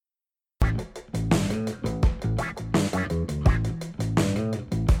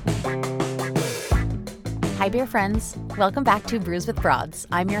Hi, beer friends. Welcome back to Brews with Broads.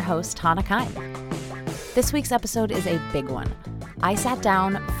 I'm your host, Hannah Kine. This week's episode is a big one. I sat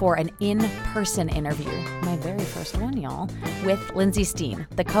down for an in-person interview, my very first one, y'all, with Lindsay Steen,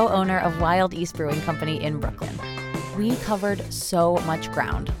 the co-owner of Wild East Brewing Company in Brooklyn. We covered so much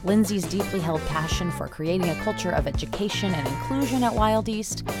ground. Lindsay's deeply held passion for creating a culture of education and inclusion at Wild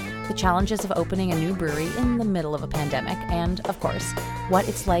East, the challenges of opening a new brewery in the middle of a pandemic, and, of course, what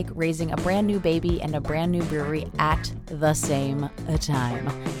it's like raising a brand new baby and a brand new brewery at the same time.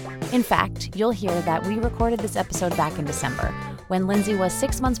 In fact, you'll hear that we recorded this episode back in December, when Lindsay was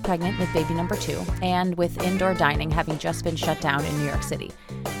 6 months pregnant with baby number 2, and with indoor dining having just been shut down in New York City.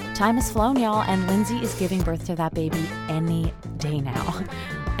 Time has flown, y'all, and Lindsay is giving birth to that baby any day now.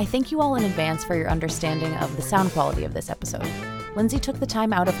 I thank you all in advance for your understanding of the sound quality of this episode. Lindsay took the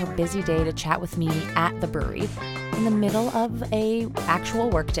time out of her busy day to chat with me at the brewery in the middle of a actual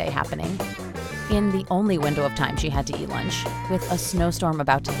workday happening, in the only window of time she had to eat lunch, with a snowstorm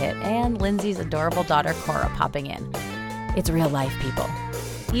about to hit and Lindsay's adorable daughter Cora popping in. It's real life, people.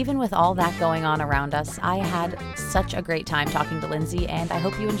 Even with all that going on around us, I had such a great time talking to Lindsay, and I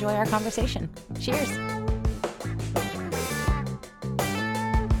hope you enjoy our conversation. Cheers.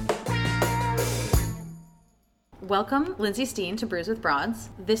 Welcome, Lindsay Steen, to Brews with Broads.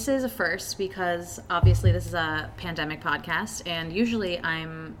 This is a first because obviously this is a pandemic podcast, and usually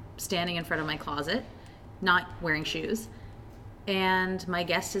I'm standing in front of my closet, not wearing shoes, and my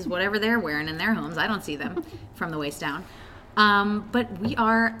guest is whatever they're wearing in their homes. I don't see them from the waist down. But we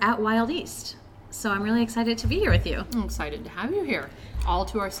are at Wild East, so I'm really excited to be here with you. I'm excited to have you here, all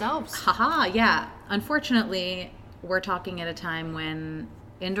to ourselves. Haha, yeah. Unfortunately, we're talking at a time when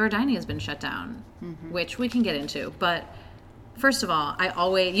indoor dining has been shut down, which we can get into. But first of all, I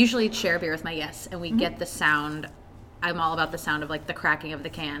usually share beer with my guests, and we get the sound. I'm all about the sound of like the cracking of the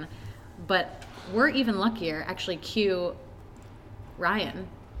can. But we're even luckier, actually, cue Ryan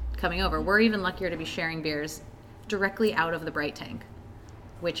coming over. We're even luckier to be sharing beers directly out of the Bright Tank,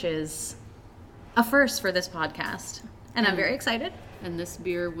 which is a first for this podcast. And I'm very excited. And this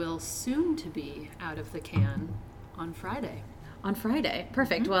beer will soon to be out of the can on Friday. On Friday.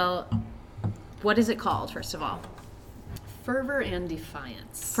 Perfect. Well, what is it called, first of all? Fervor and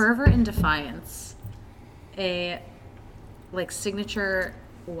Defiance. Fervor and Defiance. A, signature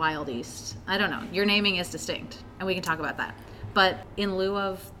Wild East. I don't know. Your naming is distinct, and we can talk about that. But in lieu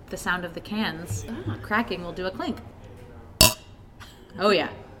of the sound of the cans cracking, we'll do a clink. Oh, yeah.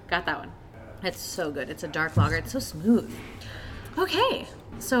 Got that one. It's so good. It's a dark lager. It's so smooth. Okay.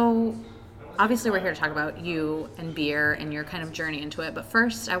 So obviously we're here to talk about you and beer and your kind of journey into it. But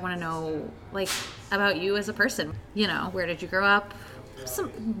first, I want to know, about you as a person. You know, where did you grow up?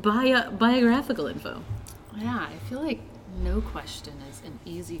 Some biographical info. Yeah, I feel like no question is an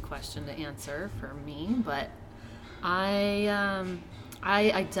easy question to answer for me, but I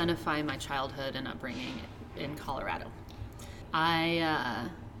identify my childhood and upbringing in Colorado. I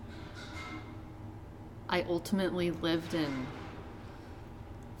ultimately lived in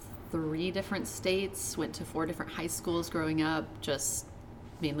 3 different states, went to 4 different high schools growing up, just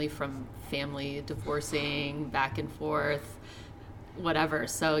mainly from family divorcing, back and forth, whatever.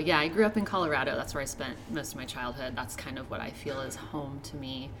 So yeah, I grew up in Colorado. That's where I spent most of my childhood. That's kind of what I feel is home to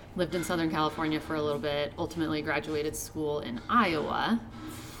me. Lived in Southern California for a little bit, ultimately graduated school in Iowa.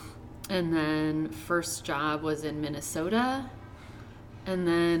 And then first job was in Minnesota. And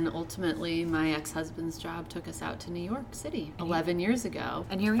then ultimately my ex-husband's job took us out to New York City 11 years ago.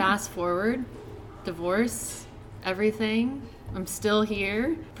 And here we Fast forward, divorce, everything. I'm still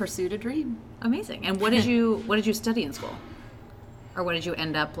here, pursued a dream. Amazing. And what did you study in school? Or what did you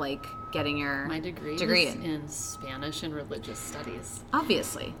end up getting your My degree in Spanish and religious studies.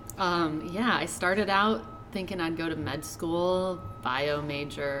 Obviously. Yeah, I started out thinking I'd go to med school, bio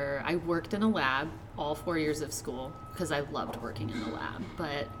major. I worked in a lab all 4 years of school because I loved working in the lab,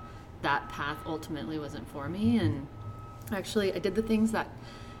 but that path ultimately wasn't for me. And actually I did the things that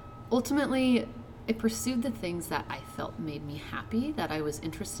ultimately I pursued the things that I felt made me happy, that I was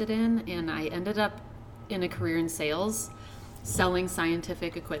interested in, and I ended up in a career in sales, selling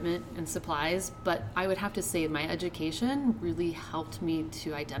scientific equipment and supplies. But I would have to say my education really helped me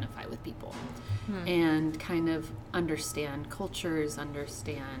to identify with people and kind of understand cultures,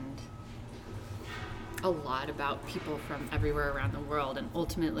 understand a lot about people from everywhere around the world. And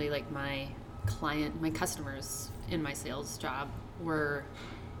ultimately, my customers in my sales job were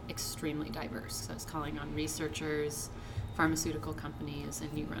extremely diverse. So I was calling on researchers, pharmaceutical companies,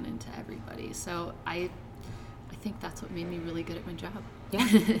 and you run into everybody. So I think that's what made me really good at my job.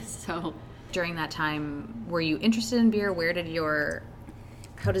 Yeah. So during that time, were you interested in beer? Where did your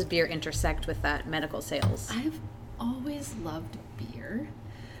How does beer intersect with that medical sales? I've always loved beer,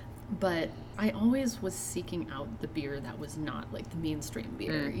 but I always was seeking out the beer that was not like the mainstream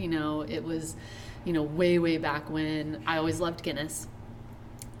beer. You know, it was, you know, way back when. I always loved Guinness.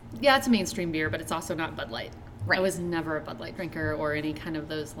 Yeah, it's a mainstream beer, but it's also not Bud Light. Right. I was never a Bud Light drinker or any kind of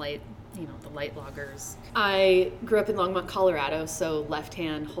those light, you know, the light lagers. I grew up in Longmont, Colorado, so Left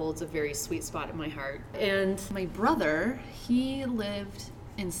Hand holds a very sweet spot in my heart. And my brother, he lived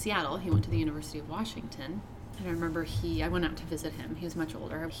in Seattle. He went to the University of Washington. And I remember I went out to visit him. He was much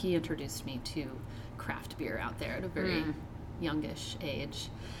older. He introduced me to craft beer out there at a very youngish age.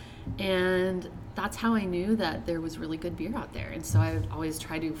 And that's how I knew that there was really good beer out there. And so I would always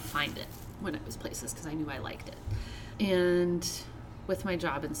try to find it when it was places because I knew I liked it. And with my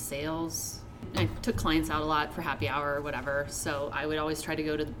job in sales, I took clients out a lot for happy hour or whatever. So I would always try to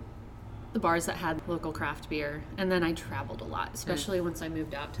go to the bars that had local craft beer. And then I traveled a lot, especially once I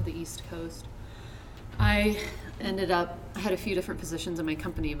moved out to the East Coast. I had a few different positions in my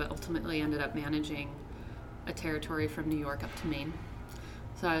company, but ultimately ended up managing a territory from New York up to Maine.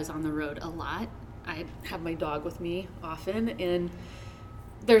 So I was on the road a lot. I have my dog with me often, and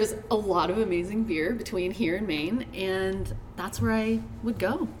there's a lot of amazing beer between here and Maine, and that's where I would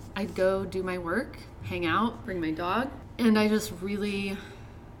go. I'd go do my work, hang out, bring my dog, and I just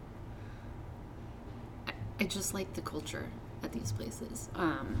like the culture at these places.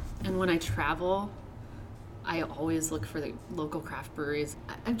 And when I travel, I always look for the local craft breweries.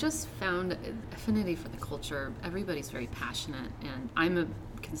 I've just found an affinity for the culture. Everybody's very passionate, and I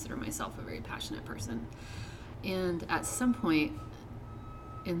consider myself a very passionate person. And at some point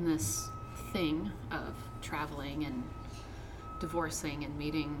in this thing of traveling and divorcing and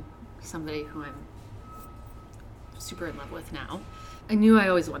meeting somebody who I'm super in love with now, I knew I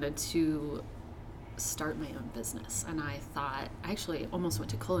always wanted to start my own business. And I actually almost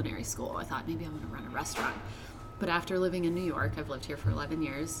went to culinary school. I thought maybe I'm going to run a restaurant. But after living in New York, I've lived here for 11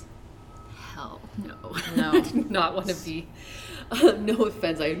 years. Hell no. I do not want to be, no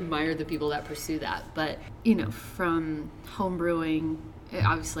offense, I admire the people that pursue that. But, you know, from home brewing,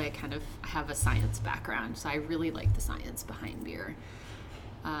 obviously I have a science background, so I really like the science behind beer.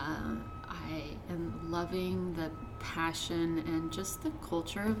 I am loving the passion and just the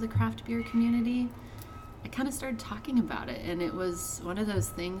culture of the craft beer community. I kind of started talking about it, and it was one of those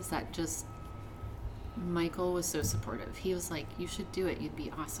things that just, Michael was so supportive. He was like, you should do it. You'd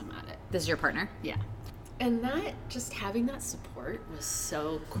be awesome at it. This is your partner? Yeah. And just having that support was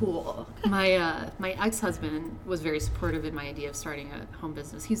so cool. My ex-husband was very supportive in my idea of starting a home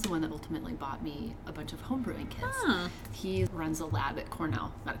business. He's the one that ultimately bought me a bunch of home brewing kits. He runs a lab at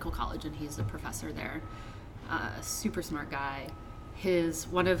Cornell Medical College, and he's a professor there. Super smart guy.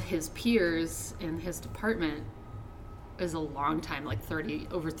 One of his peers in his department is a long time, like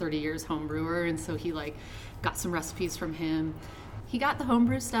over 30 years home brewer, and so he got some recipes from him. He got the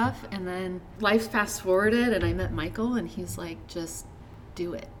homebrew stuff, and then life fast forwarded, and I met Michael, and he's like, just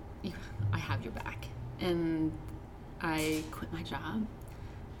do it. I have your back. And I quit my job.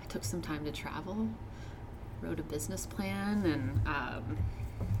 I took some time to travel, wrote a business plan, and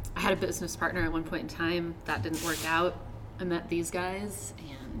I had a business partner at one point in time. That didn't work out. I met these guys,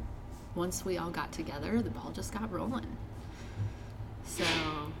 and once we all got together, the ball just got rolling. So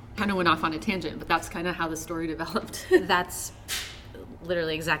kind of went off on a tangent, but that's kind of how the story developed. That's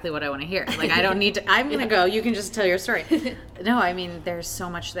literally exactly what I want to hear. I don't need to, I'm going to go, you can just tell your story. No, I mean, there's so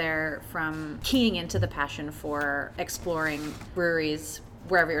much there, from keying into the passion for exploring breweries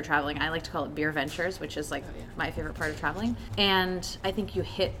wherever you're traveling. I like to call it beer ventures, which is my favorite part of traveling. And I think you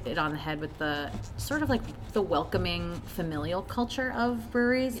hit it on the head with the sort of the welcoming familial culture of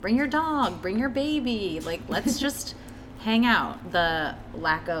breweries. Bring your dog, bring your baby, let's just hang out. The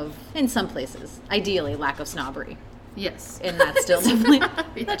lack of, in some places, ideally lack of snobbery. Yes. And that still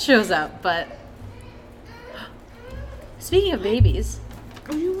definitely that shows up. But speaking of babies,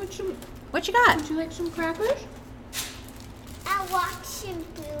 what you got? Would you like some crackers? I'm watching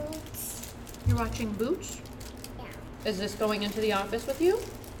Boots. You're watching Boots? Yeah. Is this going into the office with you?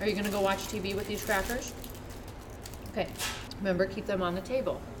 Are you going to go watch TV with these crackers? Okay. Remember, keep them on the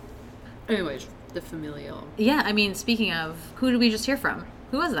table. Anyways, the familial. Yeah, I mean, speaking of, who did we just hear from?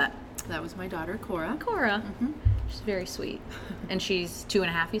 Who was that? That was my daughter, Cora. Cora. Mm-hmm. She's very sweet. And she's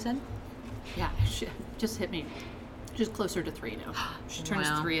 2.5, you said? Yeah, she just hit me. She's closer to 3 now. She turns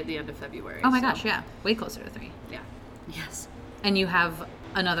 3 at the end of February. Oh my gosh, yeah. Way closer to 3. Yeah. Yes. And you have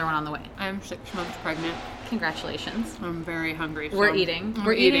another one on the way. I'm 6 months pregnant. Congratulations. I'm very hungry. So We're eating.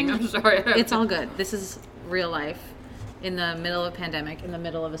 We're eating. I'm sorry. It's all good. This is real life in the middle of a pandemic, in the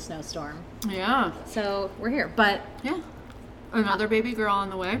middle of a snowstorm. Yeah. So we're here. But yeah, Another baby girl on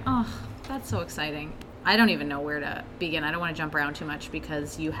the way. Oh, that's so exciting. I don't even know where to begin. I don't want to jump around too much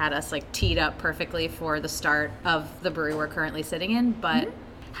because you had us like teed up perfectly for the start of the brewery we're currently sitting in. But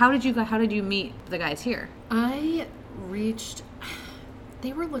how did you meet the guys here? They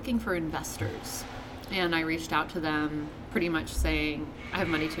were looking for investors, and I reached out to them pretty much saying, I have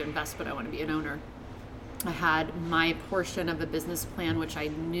money to invest, but I want to be an owner. I had my portion of a business plan, which I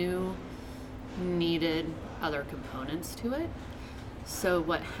knew needed other components to it. So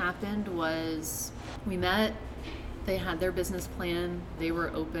what happened was we met, they had their business plan, they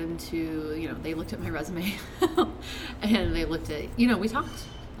were open to, they looked at my resume and they looked at, we talked,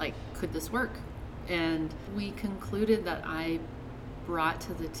 like, could this work? And we concluded that I brought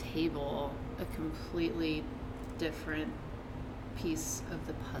to the table a completely different piece of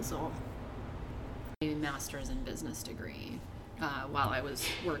the puzzle. A master's in business degree while I was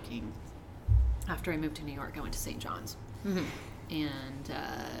working. After I moved to New York, I went to St. John's. Mm-hmm. And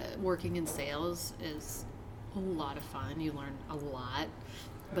working in sales is a lot of fun. You learn a lot.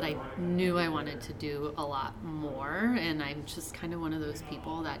 But I knew I wanted to do a lot more. And I'm just kind of one of those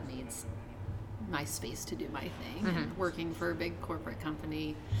people that needs my space to do my thing. Mm-hmm. And working for a big corporate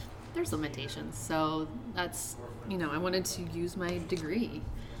company, there's limitations. So that's, I wanted to use my degree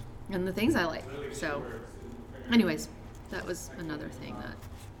and the things I like. So anyways, that was another thing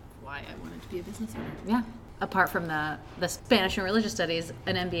why I wanted to be a business owner. Yeah. Apart from the Spanish and religious studies,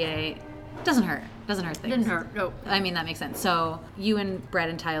 an MBA doesn't hurt things. Didn't hurt, no. I mean, that makes sense. So you and Brad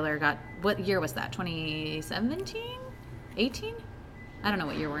and Tyler what year was that? 2017? 18? I don't know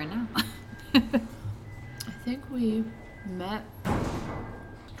what year we're in now. I think we met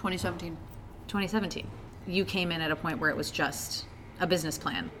 2017. 2017. You came in at a point where it was just a business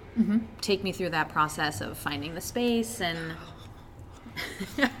plan. Mm-hmm. Take me through that process of finding the space and...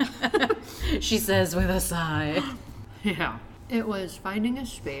 She says with a sigh. Yeah. It was finding a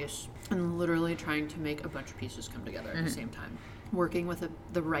space and literally trying to make a bunch of pieces come together at the same time. Working with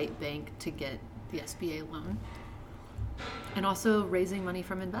the right bank to get the SBA loan. And also raising money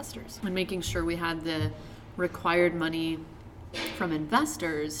from investors. And making sure we had the required money from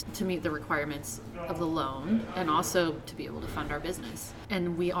investors to meet the requirements of the loan and also to be able to fund our business.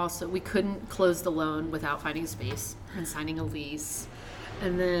 And we couldn't close the loan without finding space and signing a lease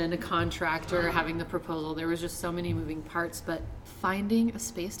and then a contractor having the proposal. There was just so many moving parts, but finding a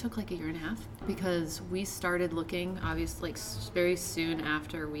space took like a year and a half because we started looking obviously like very soon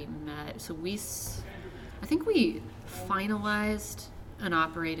after we met. So I think we finalized an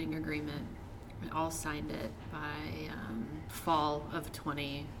operating agreement. We all signed it by fall of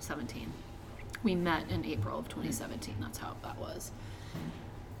 2017. We met in April of 2017. That's how that was.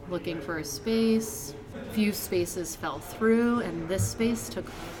 Looking for a space. Few spaces fell through, and this space took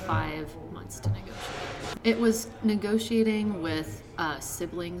 5 months to negotiate. It was negotiating with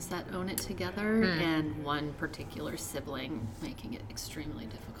siblings that own it together, and one particular sibling making it extremely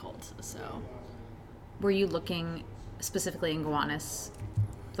difficult. So, were you looking specifically in Gowanus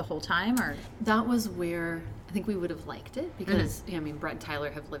the whole time, or? That was where I think we would have liked it because, Brett and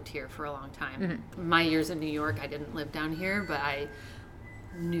Tyler have lived here for a long time. Mm-hmm. My years in New York, I didn't live down here, but I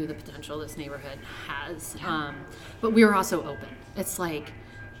knew the potential this neighborhood has. Yeah. But we were also open. It's like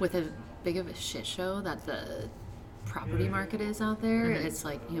with a big of a shit show that the property market is out there. Mm-hmm. It's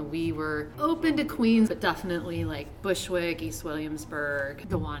like, we were open to Queens, but definitely like Bushwick, East Williamsburg,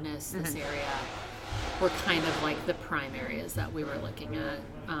 Gowanus, this area were kind of like the prime areas that we were looking at.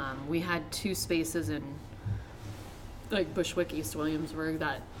 We had 2 spaces in like Bushwick, East Williamsburg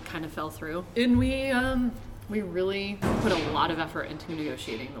that kind of fell through. And we really put a lot of effort into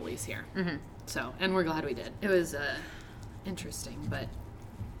negotiating the lease here. Mm-hmm. So, and we're glad we did. It was interesting, but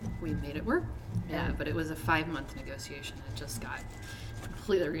we made it work. Yeah, but it was a 5-month negotiation. It just got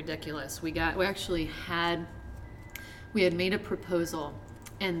completely ridiculous. We had made a proposal,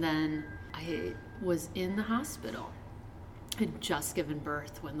 and then I was in the hospital. Had just given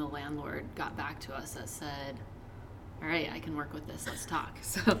birth when the landlord got back to us that said, all right, I can work with this, let's talk.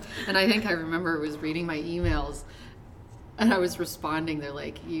 So, and I think I remember was reading my emails and I was responding. They're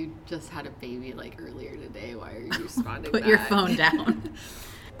like, you just had a baby like earlier today. Why are you responding Put your phone down.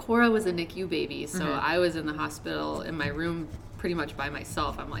 Cora was a NICU baby, so I was in the hospital in my room pretty much by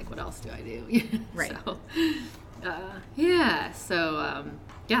myself. I'm like, what else do I do? Right. So,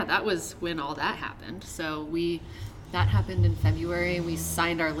 that was when all that happened. So that happened in February. We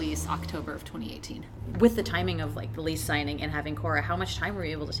signed our lease October of 2018. With the timing of like the lease signing and having Cora, how much time were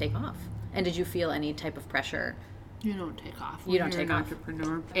you able to take off? And did you feel any type of pressure? You don't take off. You don't take off.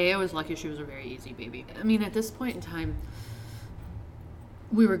 Entrepreneur. I was lucky she was a very easy baby. I mean, at this point in time,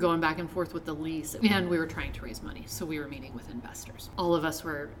 we were going back and forth with the lease, and we were trying to raise money. So we were meeting with investors. All of us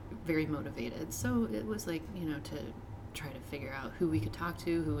were very motivated. So it was like, to try to figure out who we could talk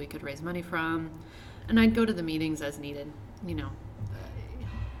to, who we could raise money from. And I'd go to the meetings as needed.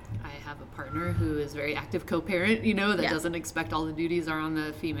 I have a partner who is very active co-parent, that doesn't expect all the duties are on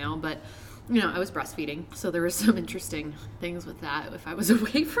the female. But, I was breastfeeding. So there were some interesting things with that if I was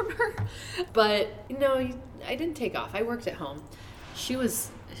away from her. But, I didn't take off. I worked at home. She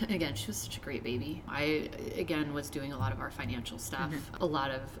was such a great baby. I, was doing a lot of our financial stuff,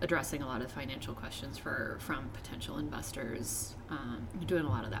 addressing a lot of financial questions from potential investors, doing a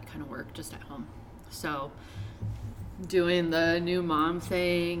lot of that kind of work just at home. So doing the new mom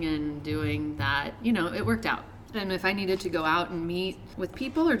thing and doing that, it worked out. And if I needed to go out and meet with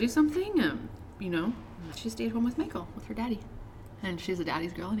people or do something, she stayed home with Michael, with her daddy. And she's a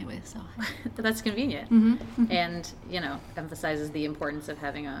daddy's girl anyway, so. That's convenient. Mm-hmm. And, emphasizes the importance of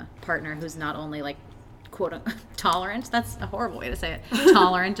having a partner who's not only, like, quote, tolerant, that's a horrible way to say it,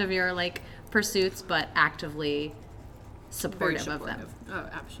 tolerant of your, like, pursuits, but actively supportive of them. Oh,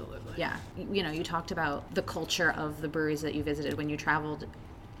 absolutely. Yeah. You talked about the culture of the breweries that you visited when you traveled.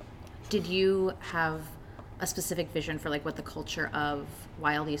 Did you have a specific vision for, like, what the culture of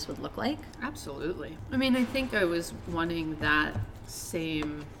Wild Yeast would look like? Absolutely. I think I was wanting that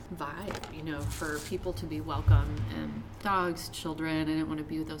same vibe, for people to be welcome, and dogs, children. I didn't want to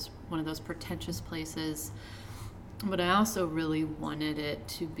be one of those pretentious places, but I also really wanted it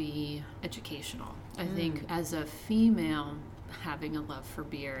to be educational. I think as a female having a love for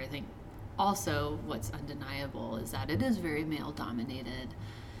beer, I think also what's undeniable is that it is very male dominated.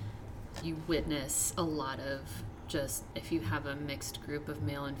 You witness a lot of if you have a mixed group of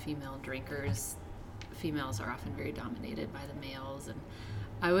male and female drinkers, females are often very dominated by the males. And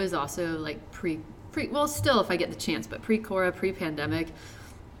I was also like still if I get the chance, but pre-Cora, pre-pandemic,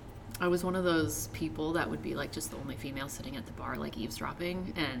 I was one of those people that would be like just the only female sitting at the bar, like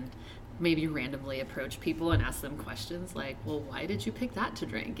eavesdropping, and maybe randomly approach people and ask them questions like, well, why did you pick that to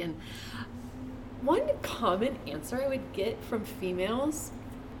drink? And one common answer I would get from females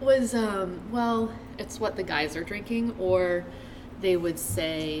was, well, it's what the guys are drinking, or they would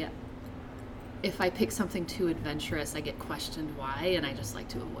say, if I pick something too adventurous, I get questioned why, and I just like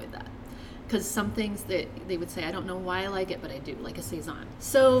to avoid that. Because some things that they would say, I don't know why I like it, but I do, like a Saison.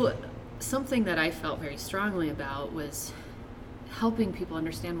 So something that I felt very strongly about was helping people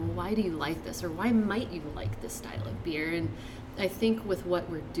understand, well, why do you like this, or why might you like this style of beer? And I think with what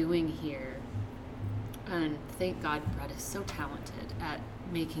we're doing here, and thank God Brett is so talented at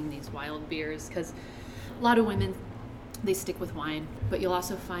making these wild beers, because a lot of women, they stick with wine, but you'll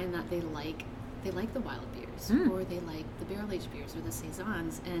also find that they like the wild beers, or they like the barrel-aged beers or the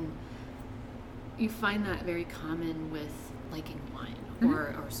Saisons, and you find that very common with liking wine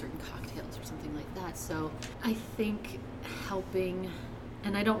or certain cocktails or something like that. So I think helping,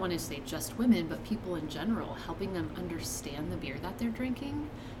 and I don't want to say just women, but people in general, helping them understand the beer that they're drinking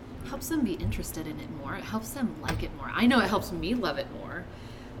helps them be interested in it more. It helps them like it more. I know it helps me love it more.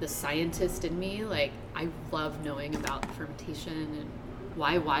 The scientist in me, like, I love knowing about fermentation and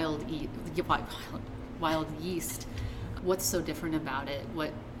why wild yeast, what's so different about it,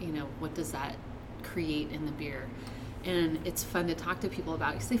 what does that create in the beer. And it's fun to talk to people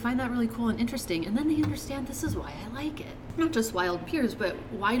about because they find that really cool and interesting, and then they understand this is why I like it. Not just wild beers, but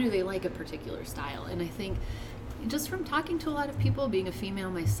why do they like a particular style? And I think just from talking to a lot of people, being a female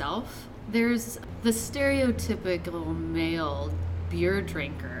myself, there's the stereotypical male beer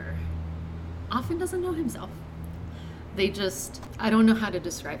drinker often doesn't know himself. They just, I don't know how to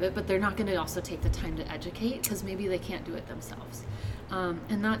describe it, but they're not going to also take the time to educate because maybe they can't do it themselves.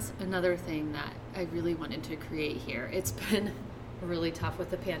 And that's another thing that I really wanted to create here. It's been really tough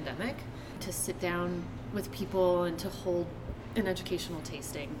with the pandemic to sit down with people and to hold an educational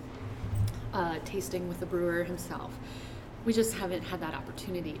tasting with the brewer himself. We just haven't had that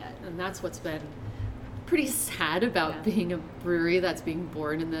opportunity yet. And that's what's been pretty sad about being a brewery that's being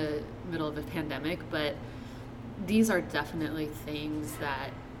born in the middle of a pandemic. But these are definitely things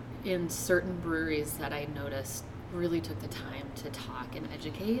that in certain breweries that I noticed really took the time to talk and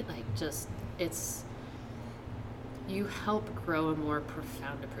educate. Like, just, you help grow a more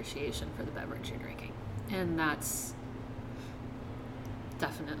profound appreciation for the beverage you're drinking. And that's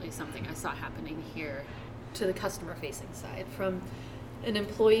definitely something I saw happening here to the customer facing side. From an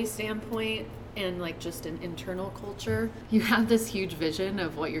employee standpoint and like just an internal culture, you have this huge vision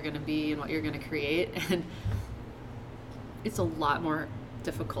of what you're going to be and what you're going to create, and it's a lot more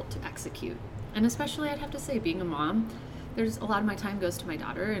difficult to execute. And especially, I'd have to say, being a mom, there's a lot of my time goes to my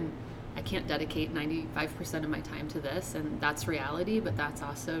daughter, and I can't dedicate 95% of my time to this, and that's reality, but that's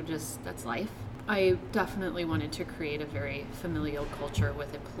also that's life. I definitely wanted to create a very familial culture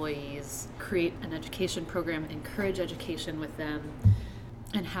with employees, create an education program, encourage education with them,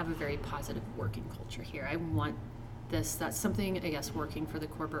 and have a very positive working culture here. I want this. That's something, I guess, working for the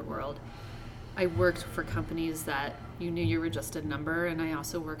corporate world. I worked for companies that you knew you were just a number, and I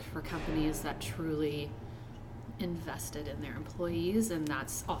also worked for companies that truly invested in their employees, and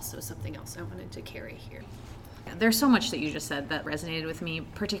that's also something else I wanted to carry here. There's so much that you just said that resonated with me,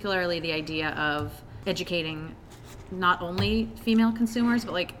 particularly the idea of educating not only female consumers,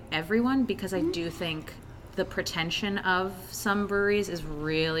 but like everyone, because I do think the pretension of some breweries is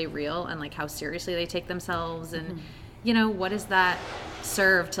really real, and like how seriously they take themselves. And, you know, what does that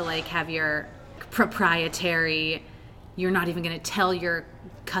serve to like have your proprietary, you're not even going to tell your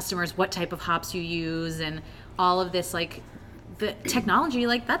customers what type of hops you use and all of this, like the technology,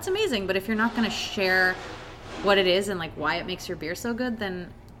 like that's amazing. But if you're not going to share what it is and like why it makes your beer so good,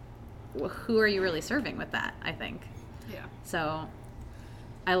 then who are you really serving with that, I think. Yeah. So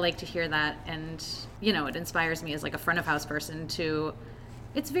I like to hear that, and you know, it inspires me as like a front of house person to,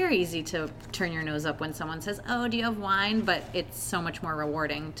 it's very easy to turn your nose up when someone says, oh, do you have wine? But it's so much more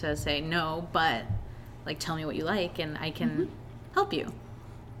rewarding to say no, but like tell me what you like and I can help you.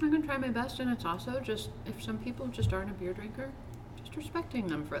 I can try my best, and it's also just, if some people just aren't a beer drinker, just respecting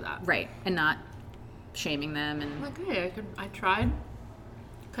them for that. Right, and not shaming them. And like, hey, I tried,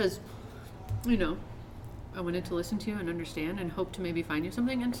 because, you know, I wanted to listen to you and understand and hope to maybe find you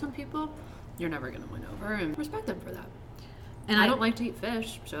something, and some people you're never going to win over, and respect them for that. And I don't like to eat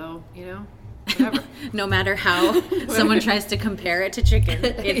fish, so, you know, whatever. No matter how someone tries to compare it to chicken,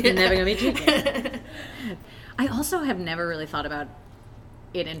 it's never going to be chicken. I also have never really thought about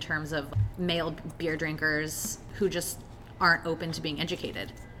it in terms of male beer drinkers who just aren't open to being educated.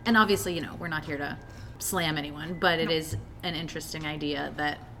 And obviously, you know, we're not here to slam anyone, but it is an interesting idea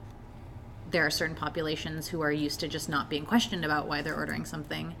that there are certain populations who are used to just not being questioned about why they're ordering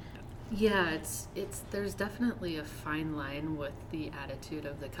something. Yeah, it's there's definitely a fine line with the attitude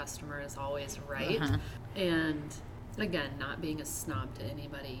of the customer is always right. And again, not being a snob to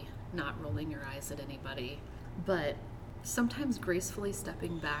anybody, not rolling your eyes at anybody, but sometimes gracefully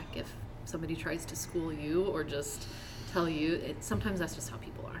stepping back if somebody tries to school you or just tell you. Sometimes that's just how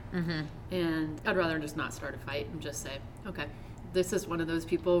people are. And I'd rather just not start a fight and just say, okay, this is one of those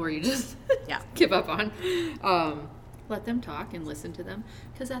people where you just give up on. Let them talk and listen to them,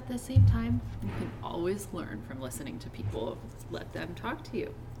 because at the same time, you can always learn from listening to people. Let them talk to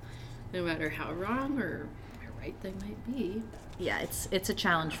you, no matter how wrong or right they might be. Yeah, it's a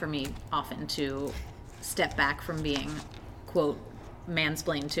challenge for me often to step back from being, quote,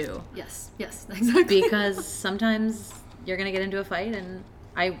 mansplained to. Yes, exactly. Because sometimes you're going to get into a fight, and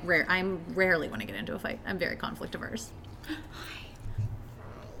I'm rarely want to get into a fight. I'm very conflict averse.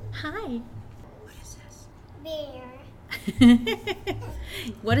 Hi. What is this? Beer.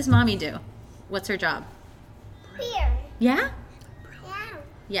 What does mommy do? What's her job? Beer. Yeah? Yeah.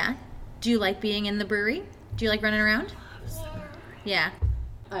 Yeah? Do you like being in the brewery? Do you like running around? Yeah.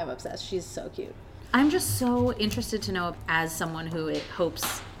 I'm obsessed. She's so cute. I'm just so interested to know, as someone who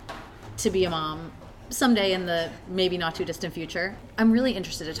hopes to be a mom someday in the maybe not too distant future, I'm really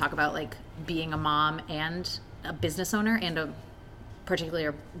interested to talk about like being a mom and a business owner and particularly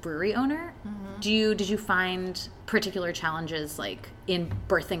a brewery owner. Did you find particular challenges like in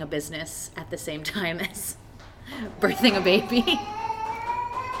birthing a business at the same time as birthing a baby?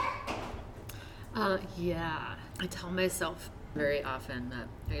 Yeah. I tell myself very often that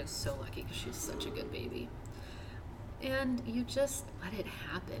I am so lucky because she's such a good baby. And you just let it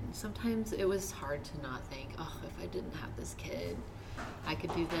happen. Sometimes it was hard to not think, oh, if I didn't have this kid, I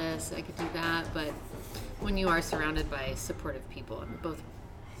could do this, I could do that. But when you are surrounded by supportive people, and both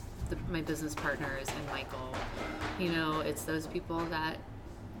my business partners and Michael, you know, it's those people that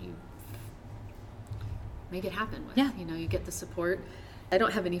you make it happen with. Yeah. You know, you get the support. I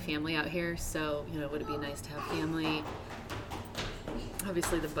don't have any family out here, so, you know, would it be nice to have family?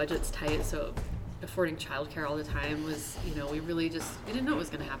 Obviously the budget's tight, so affording childcare all the time was, you know, we didn't know what was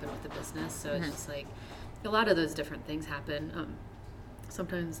going to happen with the business. So it's just like a lot of those different things happen.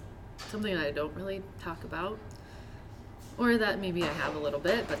 Sometimes something that I don't really talk about, or that maybe I have a little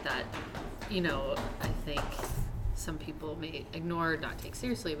bit, but that, you know, I think some people may ignore or not take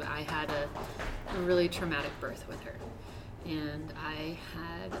seriously, but I had a really traumatic birth with her. And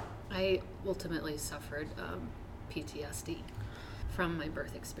I ultimately suffered PTSD from my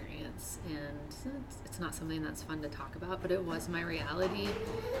birth experience, and it's not something that's fun to talk about, but it was my reality.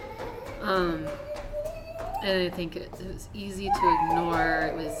 And I think it was easy to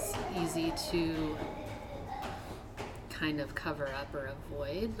ignore. It was easy to kind of cover up or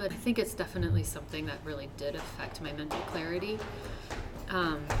avoid, but I think it's definitely something that really did affect my mental clarity.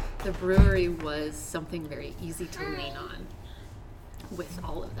 The brewery was something very easy to lean on with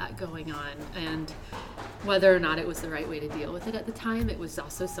all of that going on, and whether or not it was the right way to deal with it at the time, it was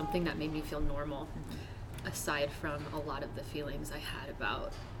also something that made me feel normal, aside from a lot of the feelings I had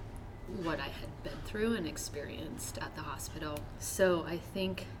about what I had been through and experienced at the hospital. So I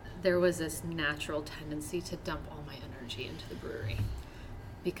think there was this natural tendency to dump all my energy into the brewery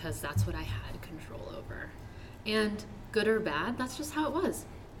because that's what I had control over. And good or bad, that's just how it was.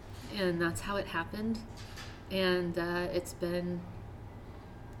 And that's how it happened. And it's been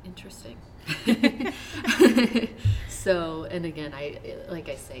interesting. So, and again, like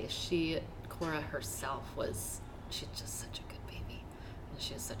I say, Cora herself she's just such a good baby. And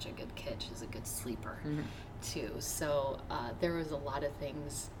she was such a good kid. She's a good sleeper, too. So there was a lot of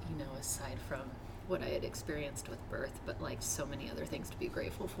things, aside from what I had experienced with birth, but like so many other things to be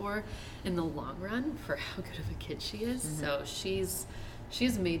grateful for in the long run for how good of a kid she is. So she's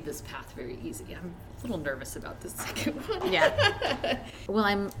made this path very easy. I'm a little nervous about the second one. Yeah. Well,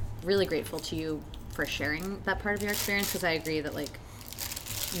 I'm really grateful to you for sharing that part of your experience, because I agree that like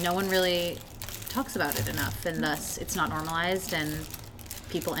no one really talks about it enough, and thus it's not normalized, and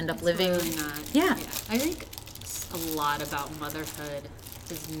people end up living. Really not. Yeah. I think a lot about motherhood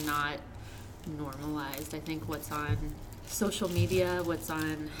is not normalized. I think what's on social media, what's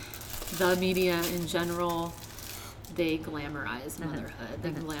on the media in general, they glamorize motherhood,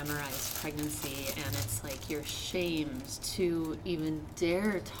 they glamorize pregnancy, and it's like you're shamed to even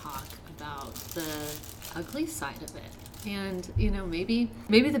dare talk about the ugly side of it. And, maybe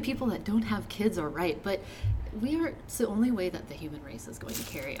the people that don't have kids are right, but it's the only way that the human race is going to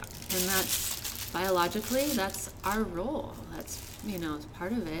carry on. And that's, biologically, that's our role. That's, it's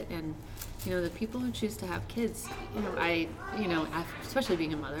part of it. And, the people who choose to have kids, especially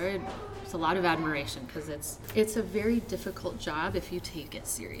being a mother, it's a lot of admiration, because it's a very difficult job if you take it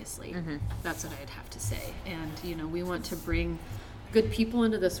seriously. That's what I'd have to say. And, we want to bring good people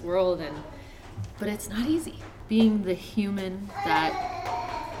into this world, but it's not easy. Being the human that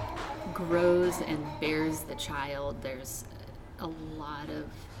grows and bears the child, there's a lot of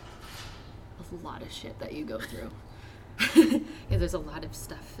shit that you go through. Yeah, there's a lot of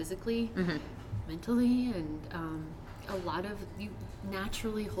stuff physically, mentally, and you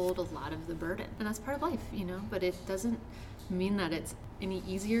naturally hold a lot of the burden, and that's part of life, but it doesn't mean that it's any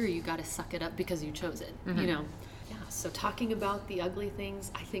easier. You got to suck it up because you chose it, Yeah, so talking about the ugly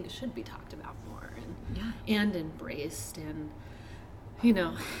things, I think, should be talked about more and embraced, and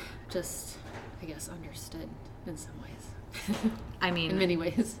just, I guess, understood in some ways. I mean, in many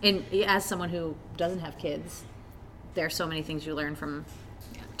ways. As someone who doesn't have kids, there are so many things you learn from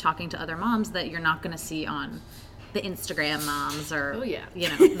talking to other moms that you're not going to see on the Instagram moms or,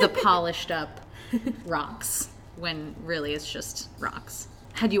 the polished up rocks, when really it's just rocks.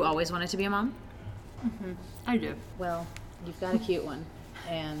 Had you always wanted to be a mom? I do. Well, you've got a cute one.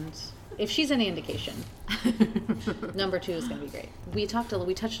 And if she's any indication, number 2 is going to be great. We touched a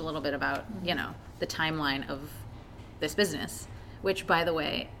little bit about, the timeline of this business, which, by the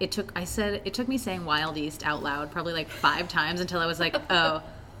way, it took me saying Wild East out loud probably like 5 times until I was like, oh,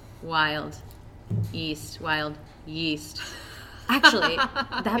 Wild East, Wild Yeast. Actually,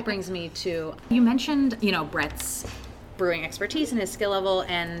 that brings me to, you mentioned, Brett's brewing expertise and his skill level,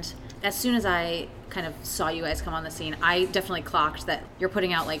 and as soon as I kind of saw you guys come on the scene, I definitely clocked that you're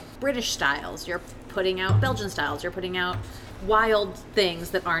putting out like British styles, you're putting out Belgian styles, you're putting out wild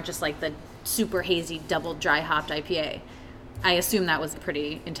things that aren't just like the super hazy double dry hopped IPA. I assume that was a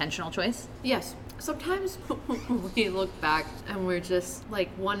pretty intentional choice. Yes. Sometimes we look back and we're just like,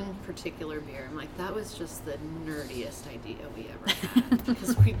 one particular beer, I'm like, that was just the nerdiest idea we ever had.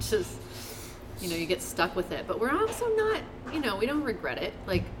 Because we just, you get stuck with it. But we're also not, we don't regret it.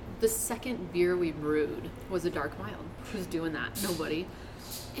 Like, the second beer we brewed was a dark mild. Who's doing that? Nobody.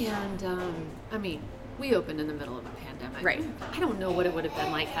 And, we opened in the middle of a pandemic. Right. I don't know what it would have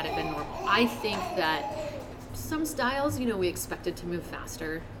been like had it been normal. I think that some styles, we expected to move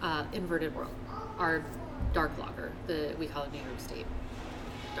faster. Inverted World, our dark lager, we call it New York State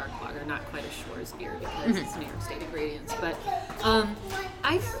dark lager, not quite a Schwarz beer because it's New York State ingredients. But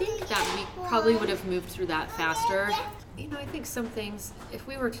I think that we probably would have moved through that faster. I think some things, if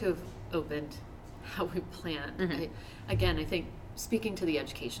we were to have opened how we planned, I think speaking to the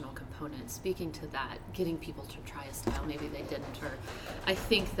educational component, speaking to that, getting people to try a style maybe they didn't, or I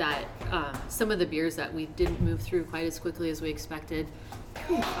think that some of the beers that we didn't move through quite as quickly as we expected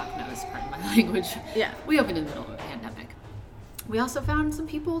who the fuck knows, pardon my language. Yeah. We opened in the middle of a pandemic. We also found some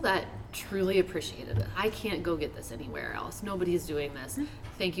people that truly appreciated it. I can't go get this anywhere else. Nobody's doing this.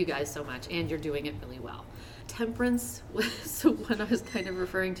 Thank you guys so much, and you're doing it really well. Temperance was what I was kind of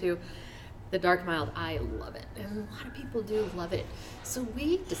referring to. The dark mild, I love it, and a lot of people do love it. So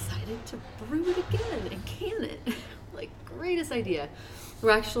we decided to brew it again and can it. Like, greatest idea.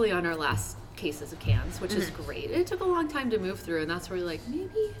 We're actually on our last cases of cans, which is great. It took a long time to move through, and that's where we're like,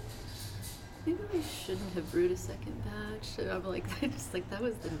 maybe I shouldn't have brewed a second batch. And I'm like, that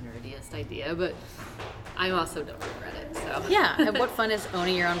was the nerdiest idea, but I also don't regret it. So Yeah, and what fun is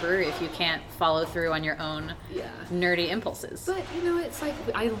owning your own brewery if you can't follow through on your own nerdy impulses? But it's like,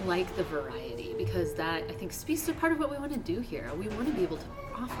 I like the variety, because that, I think, speaks to part of what we want to do here. We want to be able to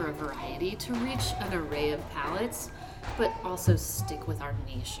offer a variety to reach an array of palates, but also stick with our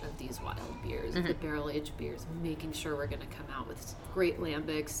niche of these wild beers, the barrel-aged beers, making sure we're going to come out with some great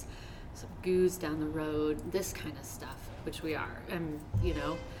lambics, some goose down the road, this kind of stuff, which we are. And, That's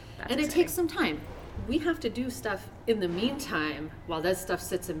and it exciting. takes some time. We have to do stuff in the meantime while that stuff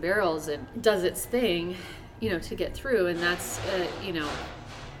sits in barrels and does its thing, to get through. And that's,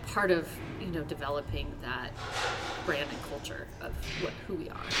 part of, developing that brand and culture of who we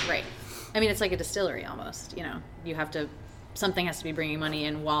are. Right. I mean, it's like a distillery almost, something has to be bringing money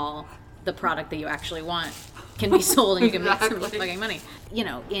in while the product that you actually want can be sold and you can make some fucking money.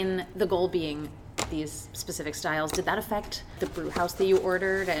 In the goal being these specific styles, did that affect the brew house that you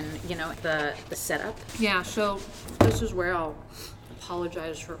ordered and, the setup? Yeah, so this is where I'll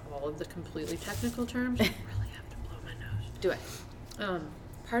apologize for all of the completely technical terms. I really have to blow my nose. Do it.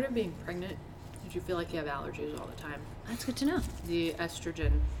 Part of being pregnant is you feel like you have allergies all the time. That's good to know. The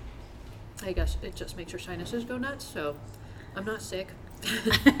estrogen, I guess it just makes your sinuses go nuts, so I'm not sick.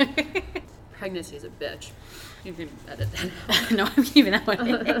 Pregnancy is a bitch. You can edit that out. No, I'm keeping that one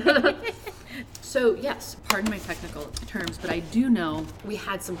in. So yes, pardon my technical terms, but I do know we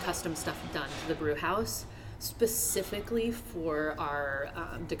had some custom stuff done to the brew house specifically for our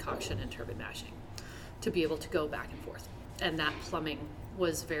decoction and turbid mashing to be able to go back and forth. And that plumbing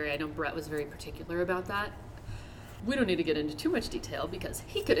was I know Brett was very particular about that. We don't need to get into too much detail because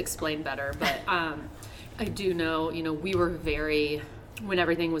he could explain better, but I do know, we were when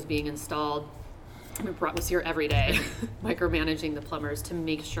everything was being installed, Brett was here every day micromanaging the plumbers to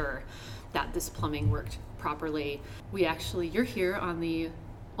make sure that this plumbing worked properly. You're here on the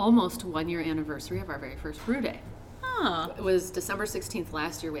almost 1 year anniversary of our very first brew day. Oh. It was December 16th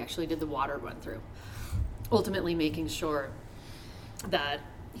last year. We actually did the water run through, ultimately making sure that,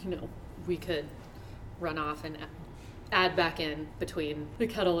 we could run off and add back in between the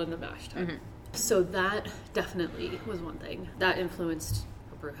kettle and the mash tun. Mm-hmm. So that definitely was one thing that influenced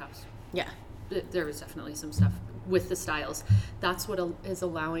our brew house. Yeah. There was definitely some stuff with the styles. That's what is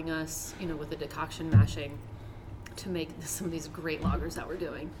allowing us, with the decoction mashing, to make some of these great lagers that we're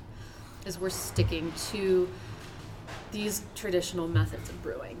doing, is we're sticking to these traditional methods of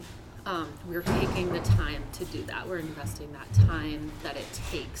brewing. We're taking the time to do that. We're investing that time that it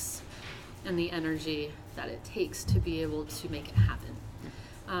takes and the energy that it takes to be able to make it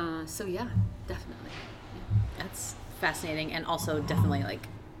happen. So yeah, definitely. Yeah. That's fascinating and also definitely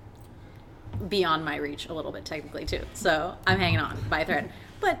beyond my reach a little bit technically too. So I'm hanging on by a thread.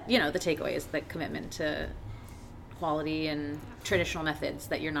 But, the takeaway is the commitment to quality and traditional methods,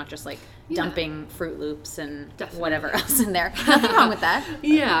 that you're not just dumping Fruit Loops and whatever else in there. Nothing wrong with that.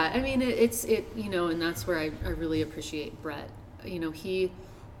 Yeah, I mean, it's and that's where I really appreciate Brett.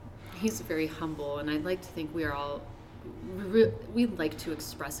 He's very humble, and I'd like to think we are all, we like to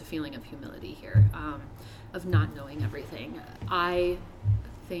express a feeling of humility here, of not knowing everything. I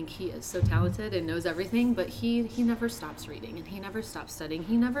think he is so talented and knows everything, but he never stops reading and he never stops studying.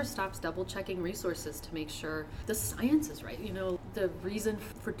 He never stops double checking resources to make sure the science is right. The reason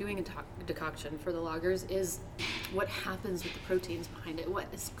for doing a decoction for the lagers is what happens with the proteins behind it, what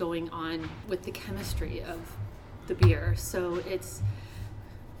is going on with the chemistry of the beer. So it's,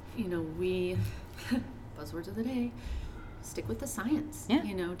 we, buzzwords of the day, stick with the science,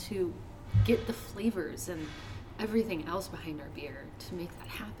 to get the flavors and everything else behind our beer to make that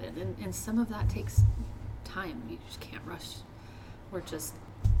happen. And some of that takes time. You just can't rush or just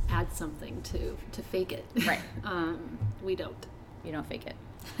add something to fake it. Right. We don't. You don't fake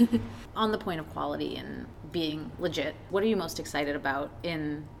it. On the point of quality and being legit, what are you most excited about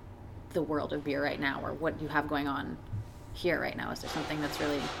in the world of beer right now, or what you have going on here right now? Is there something that's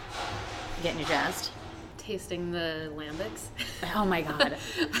really getting you jazzed? Tasting the lambics. Oh my God.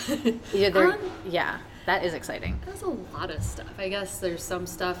 Yeah, that is exciting. There's a lot of stuff. I guess there's some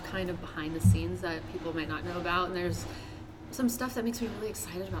stuff kind of behind the scenes that people might not know about, and there's some stuff that makes me really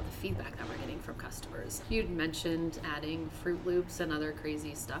excited about the feedback that we're getting from customers. You'd mentioned adding Fruit Loops and other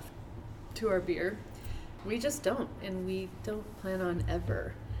crazy stuff to our beer. We just don't, and we don't plan on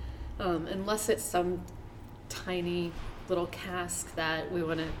ever, unless it's some tiny little cask that we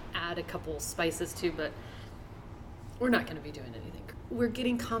want to add a couple spices to, but we're not going to be doing anything. We're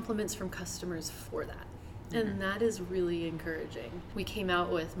getting compliments from customers for that, and that is really encouraging. We came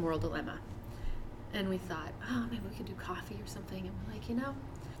out with Moral Dilemma, and we thought, oh, maybe we could do coffee or something, and we're like,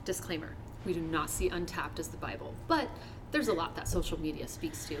 disclaimer, we do not see Untapped as the Bible, but there's a lot that social media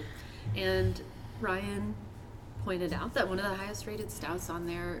speaks to, and Ryan pointed out that one of the highest rated stouts on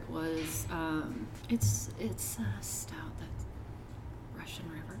there was it's a stout that's Russian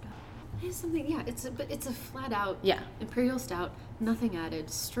River. It's something, yeah. It's a flat out imperial stout, nothing added,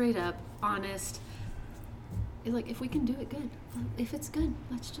 straight up, honest. It's like, if we can do it good, if it's good,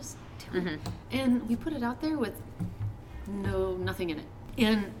 let's just do it. And we put it out there with nothing in it,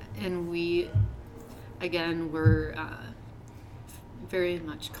 and we again were very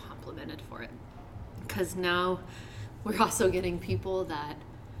much complimented for it. Because now we're also getting people that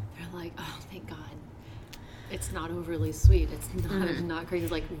they're like, oh, thank God, it's not overly sweet. It's not crazy.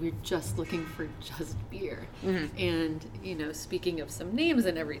 Like, we're just looking for just beer. And, speaking of some names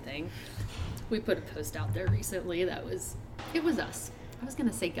and everything, we put a post out there recently it was us. I was going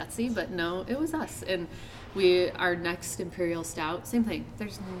to say gutsy, but no, it was us. And our next Imperial Stout, same thing.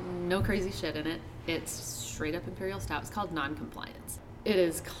 There's no crazy shit in it. It's straight up Imperial Stout. It's called Non-Compliance. It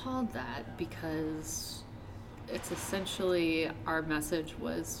is called that because it's essentially, our message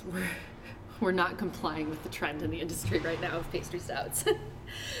was we're not complying with the trend in the industry right now of pastry stouts.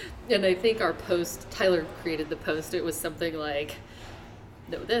 And I think our post, Tyler created the post, it was something like,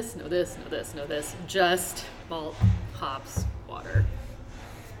 no this, no this, no this, no this, just malt, hops, water,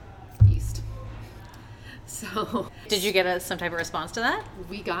 yeast. So did you get some type of response to that?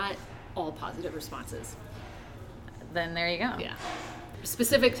 We got all positive responses. Then there you go. Yeah.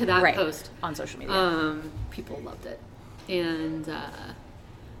 Specific to that post on social media, people loved it. And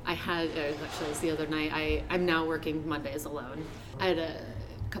I had, actually it was the other night, I'm now working Mondays alone. I had a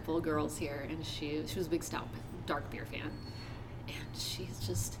couple of girls here, and she was a big stout dark beer fan, and she's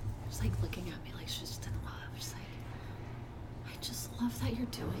just like looking at me like she's just in love. She's like, I just love that you're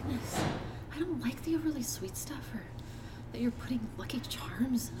doing this. I don't like the overly sweet stuff, or that you're putting Lucky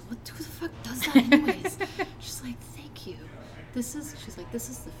Charms, and who the fuck does that anyways? She's like, thank you. This is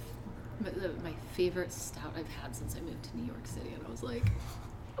my favorite stout I've had since I moved to New York City. And I was like,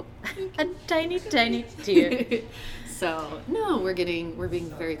 oh, a tiny tear. So no, we're being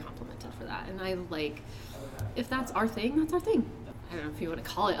very complimented for that. And I like, if that's our thing, that's our thing. I don't know if you want to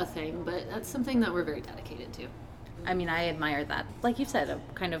call it a thing, but that's something that we're very dedicated to. I mean, I admire that. Like you said, a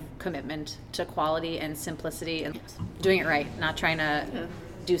kind of commitment to quality and simplicity and doing it right, not trying to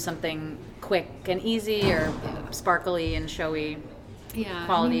do something quick and easy or sparkly and showy.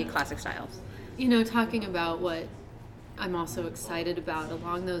 Quality, classic styles. Talking about what I'm also excited about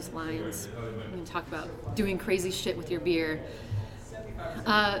along those lines, when you talk about doing crazy shit with your beer,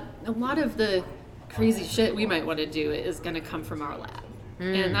 a lot of the crazy shit we might want to do is going to come from our lab.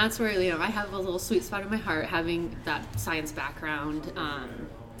 And that's where, I have a little sweet spot in my heart, having that science background.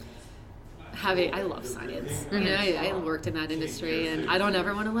 I love science. I worked in that industry, and I don't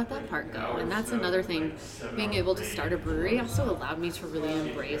ever want to let that part go. And that's another thing. Being able to start a brewery also allowed me to really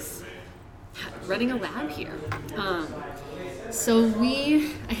embrace running a lab here. So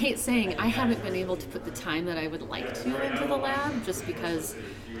I hate saying I haven't been able to put the time that I would like to into the lab, just because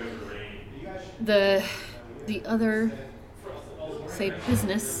the other, say,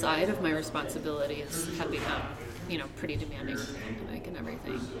 business side of my responsibilities have become, pretty demanding with the pandemic and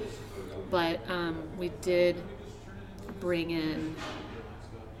everything. But we did bring in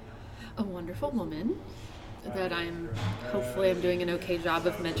a wonderful woman that I'm doing an okay job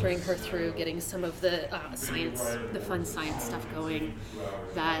of mentoring her through getting some of the fun science stuff going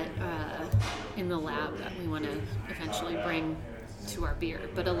that in the lab that we want to eventually bring to our beer.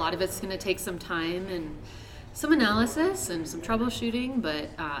 But a lot of it's going to take some time and some analysis and some troubleshooting, but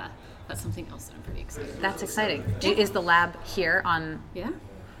that's something else that I'm pretty excited about. That's exciting. Is the lab here on... Yeah.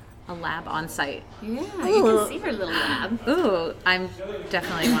 A lab on site. Yeah, you can see her little lab. Ooh, I'm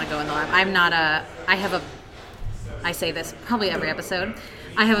definitely want to go in the lab. I say this probably every episode.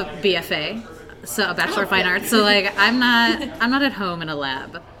 I have a BFA, so a Bachelor of Fine Arts. So like, I'm not at home in a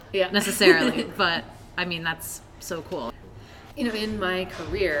lab necessarily, but I mean, that's so cool. In my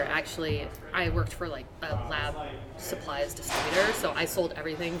career, actually, I worked for like a lab supplies distributor. So I sold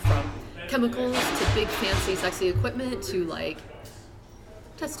everything from chemicals to big fancy sexy equipment to like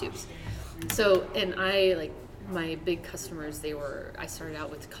test tubes. So, and I like my big customers, I started out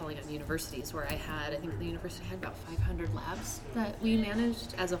with calling on universities where I think the university had about 500 labs that we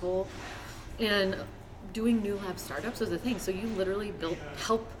managed as a whole. And doing new lab startups was a thing. So you literally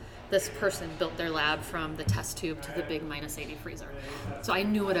help this person built their lab from the test tube to the big -80 freezer. So I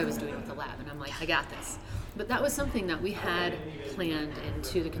knew what I was doing with the lab, and I'm like, I got this. But that was something that we had planned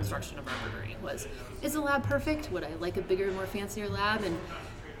into the construction of our brewery was, is the lab perfect? Would I like a bigger, more fancier lab? And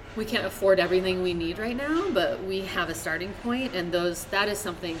we can't afford everything we need right now, but we have a starting point, and that is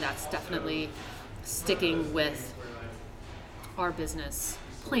something that's definitely sticking with our business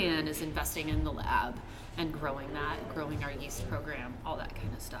plan, is investing in the lab and growing our yeast program, all that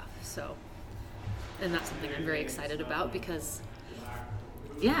kind of stuff. So, and that's something I'm very excited about because,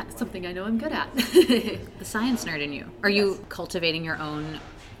 yeah, it's something I know I'm good at. The science nerd in you. Are you cultivating your own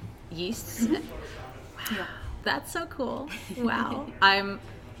yeasts? Mm-hmm. Wow. Yeah. That's so cool. Wow. I'm,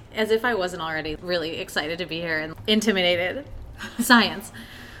 as if I wasn't already, really excited to be here and intimidated. Science.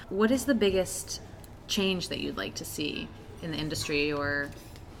 What is the biggest change that you'd like to see in the industry? Or,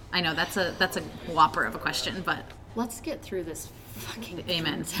 I know that's a whopper of a question, but let's get through this fucking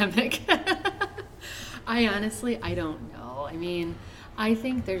Amen. pandemic. I don't know. I mean, I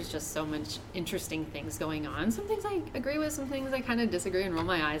think there's just so much interesting things going on. Some things I agree with, some things I kind of disagree and roll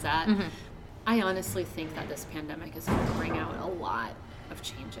my eyes at. Mm-hmm. I honestly think that this pandemic is going to bring out a lot of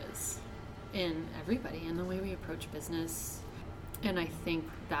changes in everybody, in the way we approach business. And I think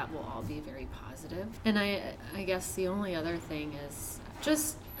that will all be very positive. And I guess the only other thing is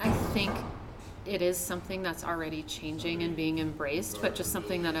just, I think it is something that's already changing and being embraced, but just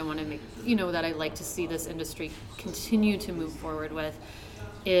something that I want to make, that I like to see this industry continue to move forward with,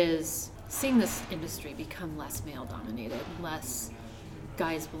 is seeing this industry become less male dominated, less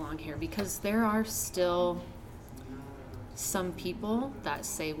guys belong here, because there are still some people that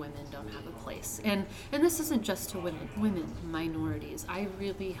say women don't have a place. And this isn't just to women, minorities. I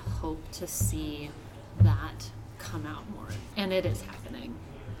really hope to see that come out more. And it is happening.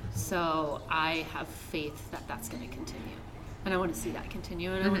 So I have faith that that's going to continue. And I want to see that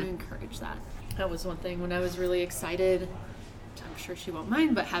continue, and I want to encourage that. That was one thing when I was really excited, I'm sure she won't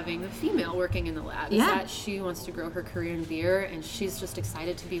mind, but having a female working in the lab, is that she wants to grow her career in beer, and she's just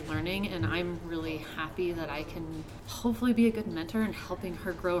excited to be learning, and I'm really happy that I can hopefully be a good mentor in helping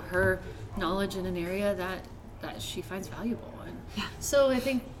her grow her knowledge in an area that she finds valuable. And so I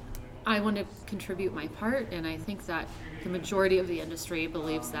think I want to contribute my part, and I think that the majority of the industry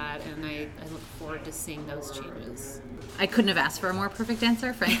believes that, and I look forward to seeing those changes. I couldn't have asked for a more perfect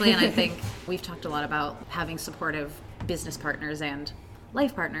answer, frankly, and I think we've talked a lot about having supportive business partners and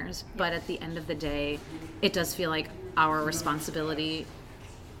life partners, but at the end of the day, it does feel like our responsibility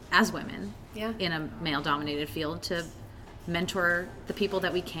as women in a male-dominated field to mentor the people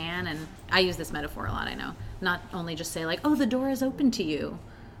that we can. And I use this metaphor a lot, I know. Not only just say, like, oh, the door is open to you,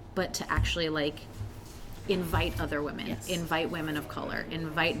 but to actually, like, invite other women, invite women of color,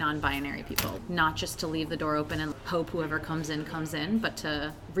 invite non-binary people, not just to leave the door open and hope whoever comes in, but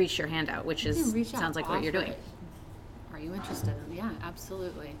to reach your hand out, which sounds like what you're doing. Are you interested in? Yeah,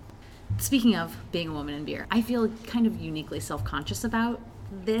 absolutely. Speaking of being a woman in beer, I feel kind of uniquely self-conscious about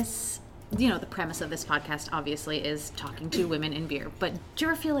this. The premise of this podcast obviously is talking to women in beer, but do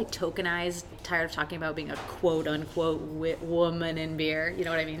you ever feel like tokenized, tired of talking about being a quote-unquote woman in beer? You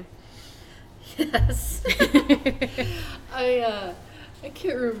know what I mean? Yes. I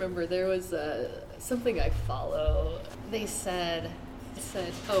can't remember. There was something I follow. They said,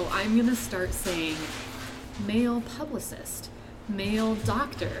 oh, I'm going to start saying male publicist, male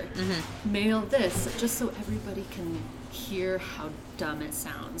doctor, male this, just so everybody can hear how dumb it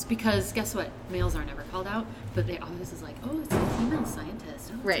sounds. Because guess what? Males aren't ever called out, but they always is like, oh, it's a female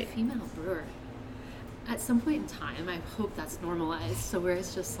scientist. Oh, it's a female brewer. At some point in time, I hope that's normalized. So where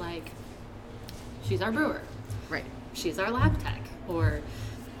it's just like, she's our brewer. Right. She's our lab tech. Or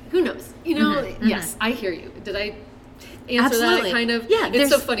who knows? Yes, I hear you. Did I answer that kind of? Yeah.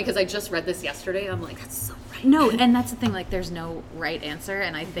 It's so funny because I just read this yesterday. I'm like, that's so right. No, and that's the thing. Like, there's no right answer.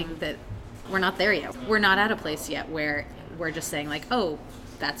 And I think that we're not there yet. We're not at a place yet where we're just saying, like, oh,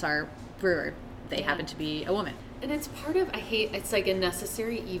 that's our brewer. They happen to be a woman. And it's part of, it's like a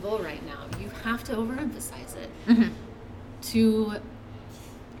necessary evil right now. You have to overemphasize it.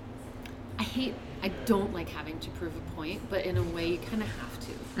 I don't like having to prove a point, but in a way you kind of have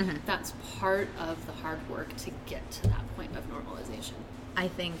to. That's part of the hard work to get to that point of normalization. I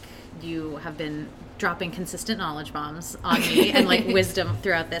think you have been dropping consistent knowledge bombs on me and like wisdom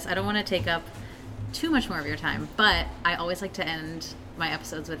throughout this. I don't want to take up too much more of your time, but I always like to end my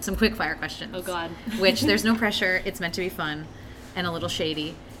episodes with some quick fire questions. Oh God. Which there's no pressure. It's meant to be fun and a little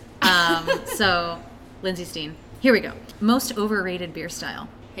shady. So Lindsay Steen. Here we go. Most overrated beer style.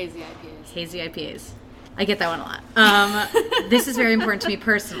 Hazy IPAs. Hazy IPAs. I get that one a lot. This is very important to me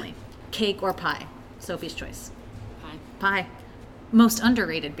personally. Cake or pie? Sophie's choice. Pie. Pie. Most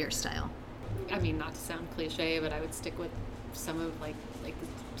underrated beer style. I mean, not to sound cliche, but I would stick with some of like the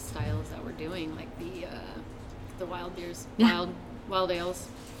styles that we're doing, like the wild beers, Yeah. wild ales.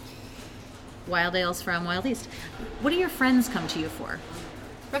 Wild ales from Wild East. What do your friends come to you for?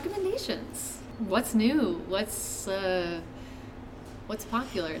 Recommendations. What's new? What's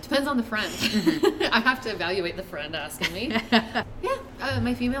popular? It depends on the friend. I have to evaluate the friend asking me. Yeah,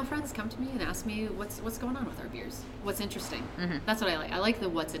 my female friends come to me and ask me what's going on with our beers. What's interesting. That's what I like. I like the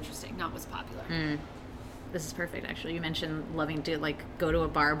what's interesting, not what's popular. This is perfect, actually. You mentioned loving to like go to a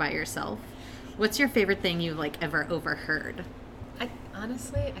bar by yourself. What's your favorite thing you've like ever overheard?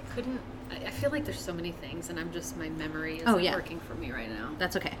 Honestly, I feel like there's so many things, and my memory isn't working for me right now.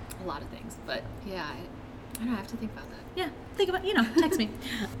 That's okay. A lot of things, but yeah, I don't know, I have to think about that. Yeah, think about, text me.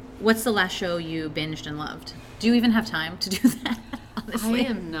 What's the last show you binged and loved? Do you even have time to do that, honestly? I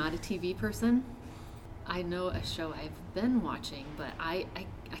am not a TV person. I know a show I've been watching, but I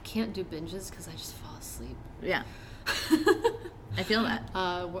can't do binges because I just fall asleep. Yeah. I feel that.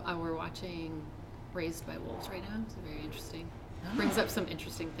 We're watching Raised by Wolves right now. It's very interesting. Brings up some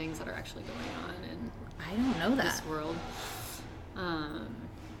interesting things that are actually going on in I don't know that. this world.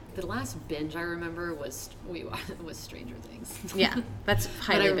 The last binge I remember was Stranger Things. Yeah, that's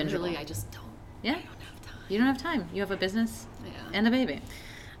highly but bingeable. I just don't. Yeah. I don't have time. You don't have time. You have a business and a baby.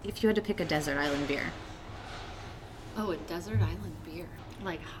 If you had to pick a desert island beer. Oh, a desert island beer.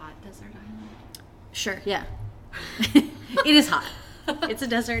 Like hot desert island? Sure, yeah. It is hot. It's a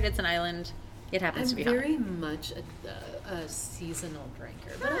desert, it's an island. It happens to be hot. I'm very much a seasonal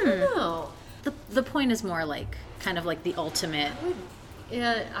drinker, but I don't know. The point is more like, kind of like the ultimate.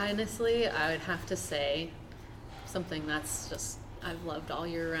 Yeah, honestly, I would have to say something that's just I've loved all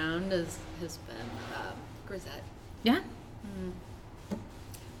year round has been Grisette. Yeah?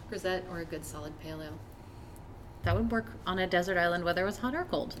 Grisette or a good solid pale ale. That would work on a desert island, whether it was hot or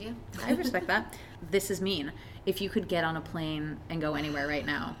cold. Yeah. I respect that. This is mean. If you could get on a plane and go anywhere right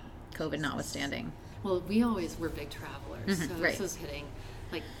now, COVID notwithstanding. Well, we always were big travelers, so right. this is hitting.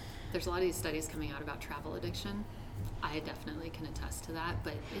 Like, there's a lot of these studies coming out about travel addiction. I definitely can attest to that,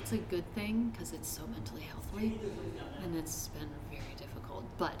 but it's a good thing because it's so mentally healthy, and it's been very difficult.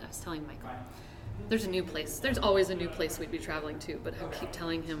 But I was telling Michael, there's a new place. There's always a new place we'd be traveling to, but I keep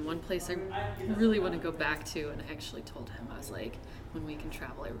telling him one place I really want to go back to, and I actually told him, I was like, when we can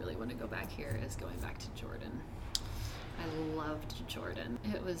travel, I really want to go back here, is going back to Jordan. I loved Jordan.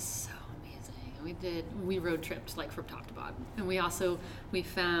 It was so amazing. We road tripped like from top to bottom. And we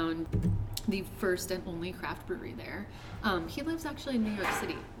found the first and only craft brewery there. He lives actually in New York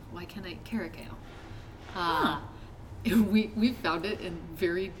City. Why can't I? Caracal. We found it in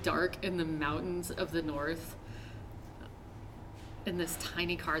very dark in the mountains of the north in this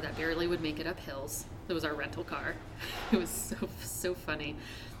tiny car that barely would make it up hills. It was our rental car. It was so funny.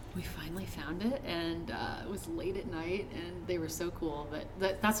 We finally found it, and it was late at night, and they were so cool.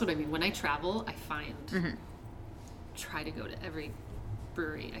 But that's what I mean. When I travel, I try to go to every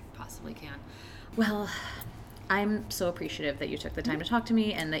brewery I possibly can. Well, I'm so appreciative that you took the time to talk to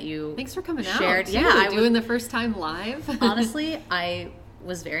me and that you Thanks for coming shared. out. Yeah, doing the first time live. Honestly, I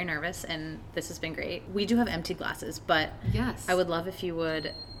was very nervous, and this has been great. We do have empty glasses, but yes, I would love if you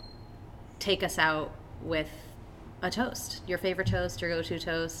would take us out with a toast. Your favorite toast, your go-to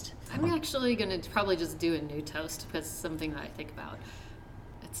toast. I'm actually going to probably just do a new toast because it's something that I think about.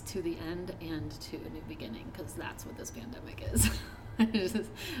 It's to the end and to a new beginning, because that's what this pandemic is.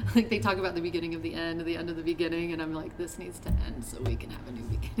 Like they talk about the beginning of the end of the beginning, and I'm like, this needs to end so we can have a new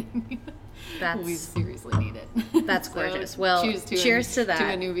beginning. We seriously need it. That's gorgeous. Well, cheers to that. To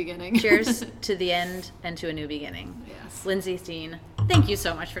a new beginning. Cheers to the end and to a new beginning. Yes. Lindsay Steen, thank you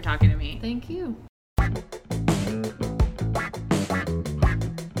so much for talking to me. Thank you.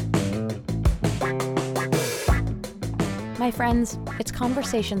 My friends, it's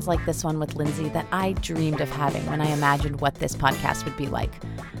conversations like this one with Lindsay that I dreamed of having when I imagined what this podcast would be like.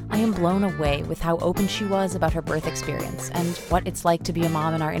 I am blown away with how open she was about her birth experience and what it's like to be a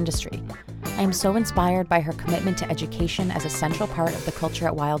mom in our industry. I am so inspired by her commitment to education as a central part of the culture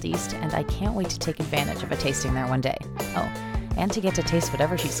at Wild East, and I can't wait to take advantage of a tasting there one day. Oh, and to get to taste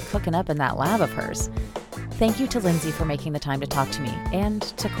whatever she's cooking up in that lab of hers. Thank you to Lindsay for making the time to talk to me, and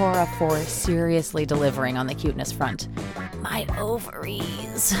to Cora for seriously delivering on the cuteness front. My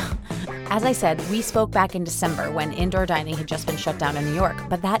ovaries. As I said, we spoke back in December when indoor dining had just been shut down in New York,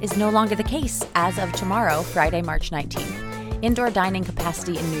 but that is no longer the case as of tomorrow, Friday, March 19th. Indoor dining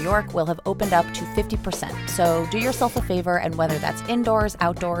capacity in New York will have opened up to 50%, so do yourself a favor, and whether that's indoors,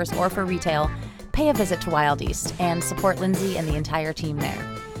 outdoors, or for retail, pay a visit to Wild East and support Lindsay and the entire team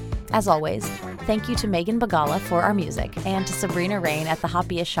there. As always, thank you to Megan Bagala for our music and to Sabrina Rain at the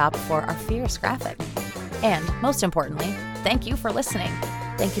Hobbyist Shop for our fierce graphic. And most importantly, thank you for listening.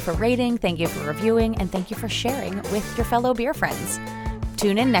 Thank you for rating, thank you for reviewing, and thank you for sharing with your fellow beer friends.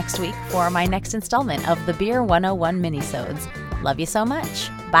 Tune in next week for my next installment of the Beer 101 minisodes. Love you so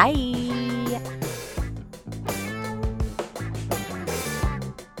much. Bye!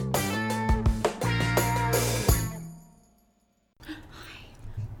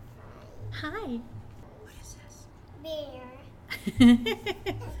 Hi. What is this? Beer.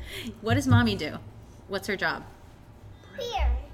 What does Mommy do? What's her job?